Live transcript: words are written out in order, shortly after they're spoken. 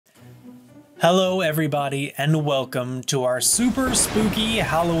Hello, everybody, and welcome to our super spooky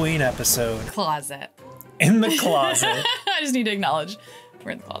Halloween episode. Closet. In the closet. I just need to acknowledge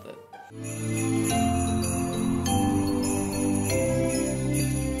we're in the closet.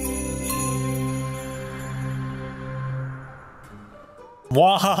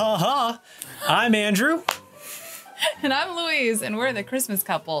 Wahahaha! I'm Andrew. And I'm Louise, and we're the Christmas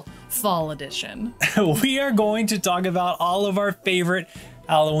couple fall edition. We are going to talk about all of our favorite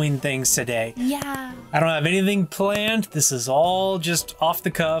Halloween things today. Yeah. I don't have anything planned. This is all just off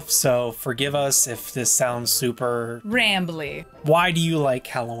the cuff, so forgive us if this sounds super Rambly. Why do you like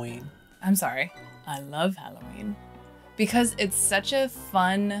Halloween? I'm sorry. I love Halloween because it's such a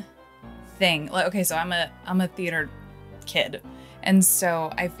fun thing. Like, okay, so I'm a theater kid. And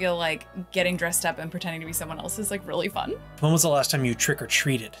so I feel like getting dressed up and pretending to be someone else is like really fun. When was the last time you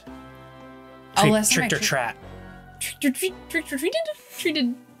trick-or-treated? Tricked or trat?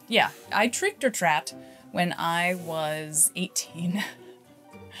 Treated. Yeah, I tricked or trat when I was 18.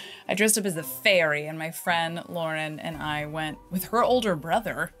 I dressed up as a fairy, and my friend Lauren and I went with her older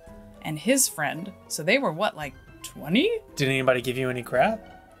brother and his friend. So they were what, like 20? Did anybody give you any crap?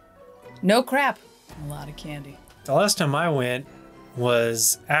 No crap. A lot of candy. The last time I went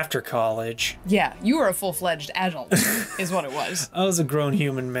was after college. Yeah, you were a full-fledged adult, is what it was. I was a grown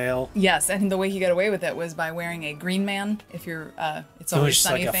human male. Yes, and the way he got away with it was by wearing a green man. If you're, It's It Always was just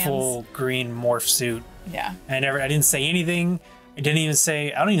Sunny like a fans. full green morph suit. Yeah. I didn't say anything. I don't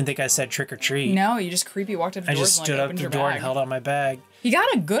even think I said trick or treat. No, you just creepy walked up to I doors just and stood like, up opened to the your door bag. and held out my bag. You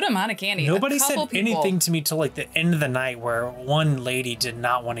got a good amount of candy. Nobody A said couple people- anything to me till like the end of the night, where one lady did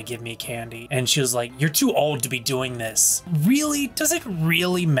not want to give me candy. And she was like, "You're too old to be doing this." Really? Does it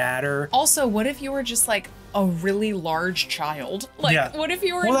really matter? Also, what if you were just like a really large child? Like, Yeah. what if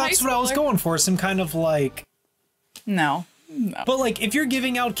you were Well, in high that's school? what I was going for. Some kind of like... No. But like, if you're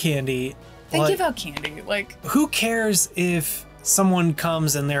giving out candy... They like, give out candy. Like, who cares if someone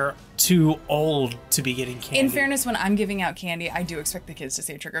comes and they're too old to be getting candy? in fairness, when I'm giving out candy, I do expect the kids to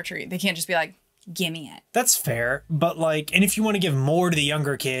say trick or treat. They can't just be like, "Give me it." That's fair, but like, and if you want to give more to the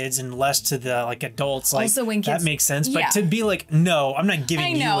younger kids and less to the like adults, like Also, when that kids- makes sense. yeah. But to be like, no, I'm not giving I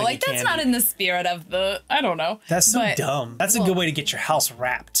you know, any like that's candy. not in the spirit of the. I don't know. That's so But- dumb. That's a well- good way to get your house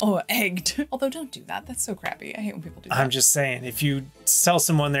wrapped. Oh, egged. Although, don't do that. That's so crappy. I hate when people do that. I'm just saying, if you tell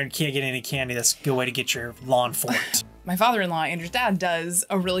someone they can't get any candy, that's a good way to get your lawn forked. My father-in-law, Andrew's dad, does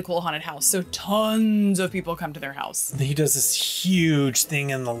a really cool haunted house, so tons of people come to their house. He does this huge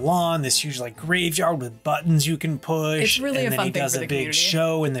thing in the lawn, this huge like graveyard with buttons you can push. It's really and a then fun he thing does for a the big community.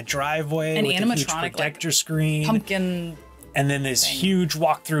 show in the driveway An with a huge animatronic, like, projector screen. Pumpkin. And then this huge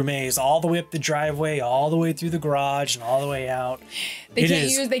walk-through maze all the way up the driveway, all the way through the garage, and all the way out. They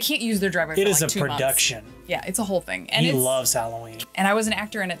can't use their driveway for It like is a 2 months. production. Yeah, it's a whole thing. And He it's, loves Halloween. and I was an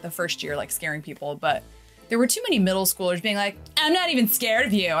actor in it the first year, like scaring people, but there were too many middle schoolers being like, "I'm not even scared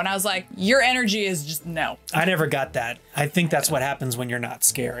of you." And I was like, your energy is just no. I never got that. I think that's what happens when you're not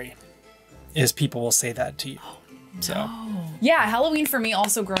scary, is people will say that to you. So Yeah, Halloween for me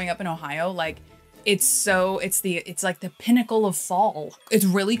also growing up in Ohio, like it's like the pinnacle of fall. It's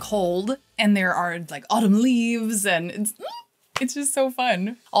really cold and there are like autumn leaves and it's just so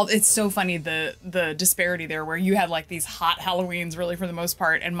fun. It's so funny the disparity there where you had like these hot Halloweens really for the most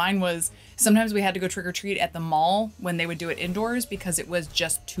part, and mine was sometimes we had to go trick or treat at the mall when they would do it indoors because it was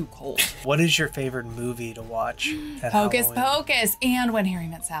just too cold. what is your favorite movie to watch at Hocus Halloween? Pocus and When Harry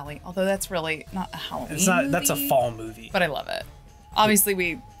Met Sally, although that's really not a Halloween It's not. That's a movie, fall movie. but I love it. Obviously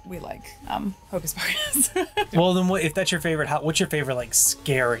we like Hocus Pocus. Well, then if that's your favorite, what's your favorite like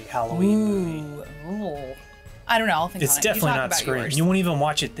scary Halloween movie? Ooh. I don't know. I'll think It's on it. definitely You talk not about Scream. yours. You won't even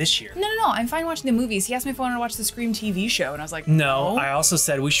watch it this year. No. I'm fine watching the movies. He asked me if I wanted to watch the Scream TV show, and I was like, No, I also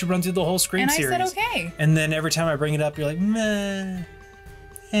said we should run through the whole Scream And series. I said okay. And then every time I bring it up, you're like, meh,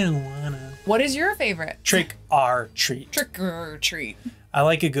 I don't wanna. What is your favorite? Trick or Treat. Trick or Treat. I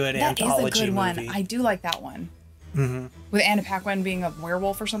like a good That is a anthology good movie. one. I do like that one. Mm-hmm. With Anna Paquin being a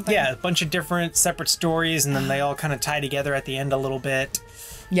werewolf or something. Yeah, a bunch of different separate stories, and then they all kind of tie together at the end a little bit.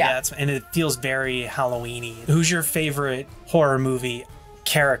 Yeah. And it feels very Halloween-y. Who's your favorite horror movie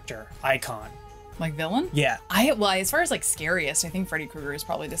character, icon? Like villain? Yeah. As far as like scariest, I think Freddy Krueger is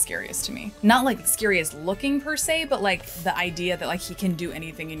probably the scariest to me. Not like scariest looking per se, but like the idea that like he can do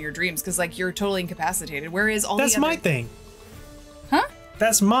anything in your dreams because like you're totally incapacitated. Whereas all That's the other... my thing. Huh?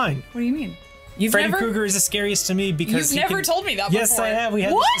 That's mine. What do you mean? You've Freddy never... Krueger is the scariest to me because You've never told me that Yes, before. I have. We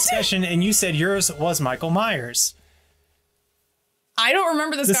had What? this discussion, and you said yours was Michael Myers. I don't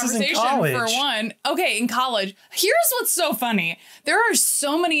remember this This is in conversation for college. one. Okay, in college. Here's what's so funny. There are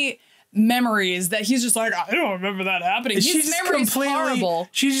so many memories that he's just like, I don't remember that happening. His memory's horrible.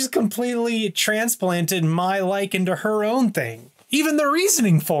 She just completely transplanted my like into her own thing. Even the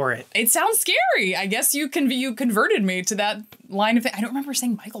reasoning for it. It sounds scary. I guess you converted me to that line of thing. I don't remember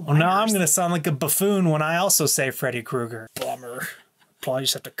saying Michael Myers. Well, now I'm going to sound like a buffoon when I also say Freddy Krueger. Bummer. Probably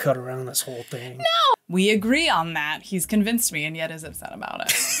just have to cut around this whole thing. No! We agree on that. He's convinced me and yet is upset about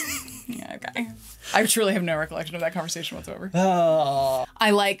it. Yeah, okay. I truly have no recollection of that conversation whatsoever. Oh.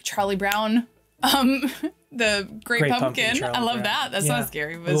 I like Charlie Brown. The Great Pumpkin. I love that. That's not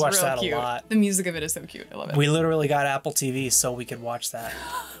scary, but it's real cute. A lot. The music of it is so cute. I love it. We literally got Apple TV so we could watch that.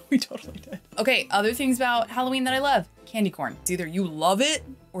 We totally did. Okay, other things about Halloween that I love. Candy corn. It's either you love it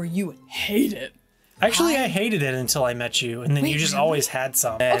or you hate it. Actually, I hated it until I met you, and then you just always had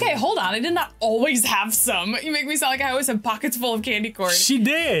some. Okay, hold on. I did not always have some. You make me sound like I always have pockets full of candy corn. She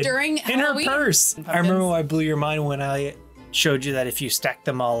did. During in Halloween. her purse. I remember when I blew your mind when I showed you that if you stack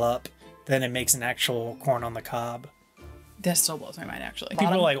them all up, then it makes an actual corn on the cob. That still blows my mind, actually.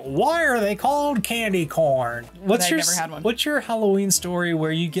 People are like, why are they called candy corn? I've never had one. What's your Halloween story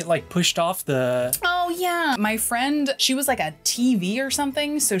where you get like pushed off the... Oh yeah. My friend, she was like a TV or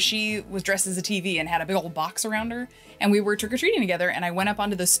something. So she was dressed as a TV and had a big old box around her. And we were trick-or-treating together and I went up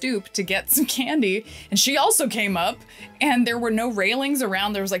onto the stoop to get some candy. And she also came up and there were no railings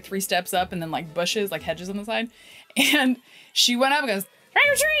around. There was like 3 steps up and then like bushes, like hedges on the side. And she went up and goes, trick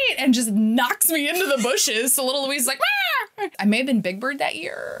or treat, and just knocks me into the bushes. So little Louise is like, ah! I may have been Big Bird that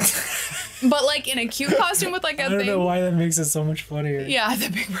year, but like in a cute costume with like a thing. I don't know why that makes it so much funnier. Yeah, the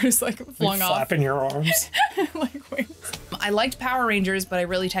Big Bird is like flung like off. Flapping your arms. Like wings. I liked Power Rangers, but I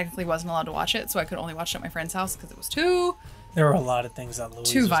really technically wasn't allowed to watch it, so I could only watch it at my friend's house because it was too There were a lot of things that Louise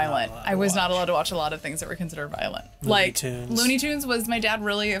too was violent. Not I was not allowed to watch a lot of things that were considered violent. Looney Tunes. Looney Tunes was my dad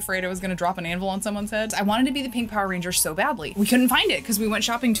really afraid I was going to drop an anvil on someone's head. I wanted to be the pink Power Ranger so badly. We couldn't find it because we went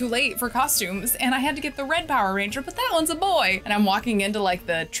shopping too late for costumes and I had to get the red Power Ranger, but that one's a boy. And I'm walking into like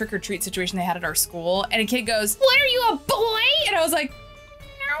the trick or treat situation they had at our school and a kid goes, "What, are you a boy?" And I was like,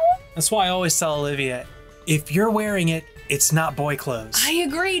 "No." That's why I always tell Olivia, if you're wearing it, it's not boy clothes. I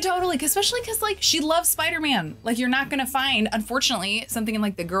agree totally, especially because like she loves Spider-Man. Like you're not gonna find, unfortunately, something in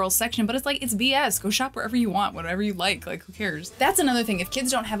like the girls section, but it's like, it's BS. Go shop wherever you want, whatever you like, who cares? That's another thing. If kids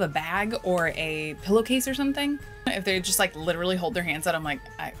don't have a bag or a pillowcase or something, if they just like literally hold their hands out, I'm like,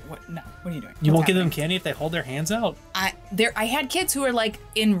 what? No, what are you doing? You won't give them candy if they hold their hands out? I had kids who were like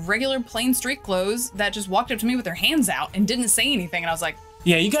in regular plain street clothes that just walked up to me with their hands out and didn't say anything, and I was like,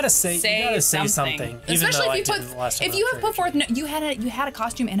 yeah, you gotta say something. Especially if you have put forth, you had a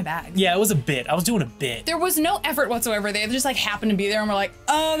costume and a bag. Yeah, it was a bit. I was doing a bit. There was no effort whatsoever. They just like happened to be there and we're like,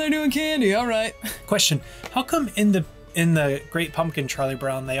 oh, they're doing candy. All right. Question: how come in the Great Pumpkin, Charlie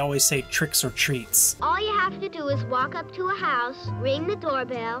Brown, they always say tricks or treats? All you have to do is walk up to a house, ring the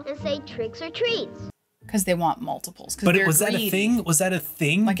doorbell, and say tricks or treats. Because they want multiples. But was that a thing? Was that a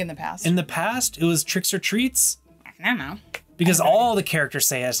thing? Like in the past? In the past, it was tricks or treats? I don't know. Because all the characters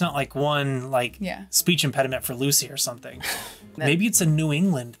say it. It's not like one speech impediment for Lucy or something. Maybe it's a New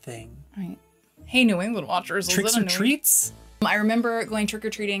England thing. Right. Hey, New England watchers. Tricks or treats? I remember going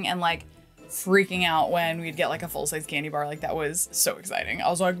trick-or-treating and like freaking out when we'd get like a full-size candy bar. Like that was so exciting. I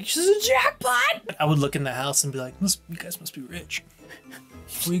was like, this is a jackpot! I would look in the house and be like, you guys must be rich.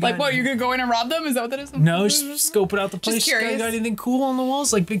 Like what, you're gonna go in and rob them? Is that what that is? No, just scoping out the place. Just curious. You got anything cool on the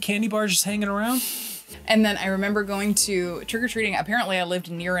walls? Like big candy bars just hanging around? And then I remember going to trick-or-treating. Apparently I lived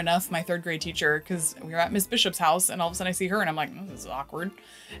near enough my 3rd grade teacher because we were at Miss Bishop's house and all of a sudden I see her and I'm like, oh, this is awkward.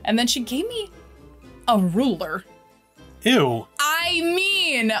 And then she gave me a ruler. Ew. I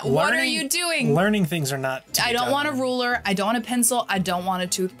mean, what are you doing? Learning things are not. I don't want a ruler. I don't want a pencil. I don't want a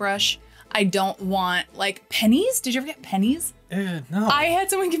toothbrush. I don't want like pennies. Did you ever get pennies? No. I had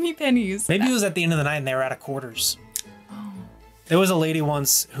someone give me pennies. Maybe it was at the end of the night and they were out of quarters. There was a lady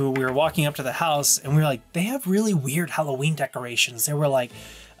once who we were walking up to the house and we were like, they have really weird Halloween decorations. They were like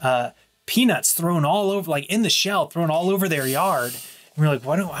peanuts thrown all over, like in the shell, thrown all over their yard. And we were like,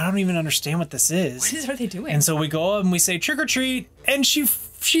 I don't even understand what this is. What are they doing? And so we go up and we say trick or treat, and she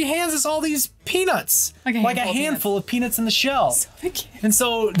hands us all these peanuts, like a handful of peanuts in the shell. And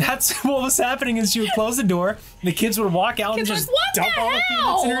so that's what was happening is she would close the door, and the kids would walk out and just dump all the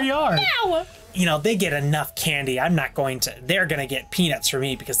peanuts in her yard. No. you know, they get enough candy. They're going to get peanuts for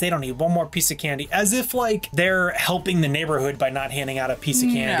me because they don't need one more piece of candy. As if like they're helping the neighborhood by not handing out a piece of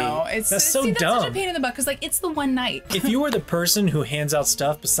candy. No, that's so that's dumb. such a pain in the butt because like it's the one night. If you were the person who hands out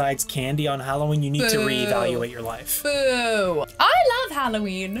stuff besides candy on Halloween, you need to reevaluate your life. Boo! I love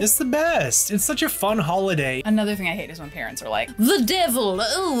Halloween. It's the best. It's such a fun holiday. Another thing I hate is when parents are like, the devil,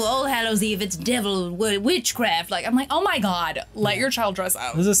 oh, All Hallows Eve, it's devil, witchcraft. Like, I'm like, oh my God, let your child dress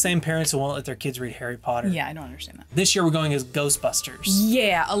up. Those are the same parents who won't let their kids read Harry Potter. Yeah, I don't understand that. This year we're going as Ghostbusters.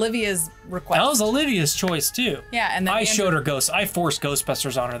 Yeah, Olivia's request. That was Olivia's choice too. Yeah, and then I showed her I forced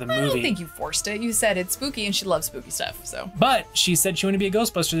Ghostbusters on her, the movie. I don't think you forced it. You said it's spooky and she loves spooky stuff, so. But she said she wanted to be a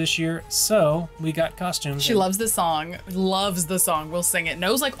Ghostbuster this year, so we got costumes. She loves the song, will sing it,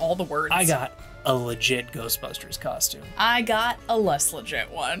 knows like all the words. I got a legit Ghostbusters costume. I got a less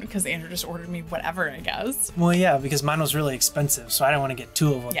legit one because Andrew just ordered me whatever, I guess. Well, yeah, because mine was really expensive, so I didn't want to get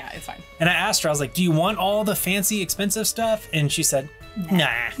two of them. Yeah, it's fine. And I asked her, I was like, do you want all the fancy, expensive stuff? And she said,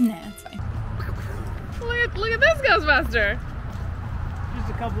 nah. Nah, it's fine. Look at this Ghostbuster. Just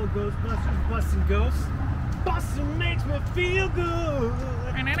a couple of Ghostbusters busting ghosts. Busting makes me feel good.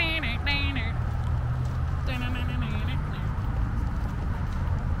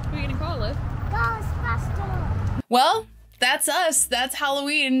 What are you gonna call it? Ghostbusters. Well, that's us. That's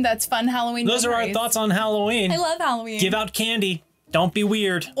Halloween. That's fun Halloween. Those are our memories. thoughts on Halloween. I love Halloween. Give out candy. Don't be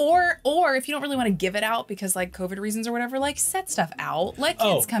weird. Or if you don't really want to give it out because like COVID reasons or whatever, like set stuff out. Let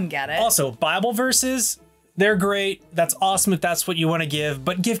kids come get it. Also, Bible verses, they're great. That's awesome if that's what you want to give,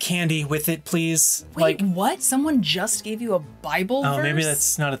 but give candy with it, please. Wait, what? Someone just gave you a Bible verse? Maybe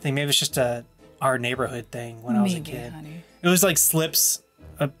that's not a thing. Maybe it's just our neighborhood thing when I was a kid. Honey. It was like slips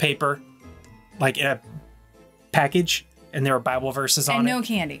of paper, like in a package, and there were Bible verses on And it. no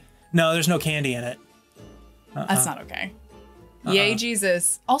candy. No, there's no candy in it. That's not okay. Yay,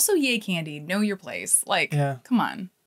 Jesus. Also, yay, candy. Know your place. Like, Yeah. come on.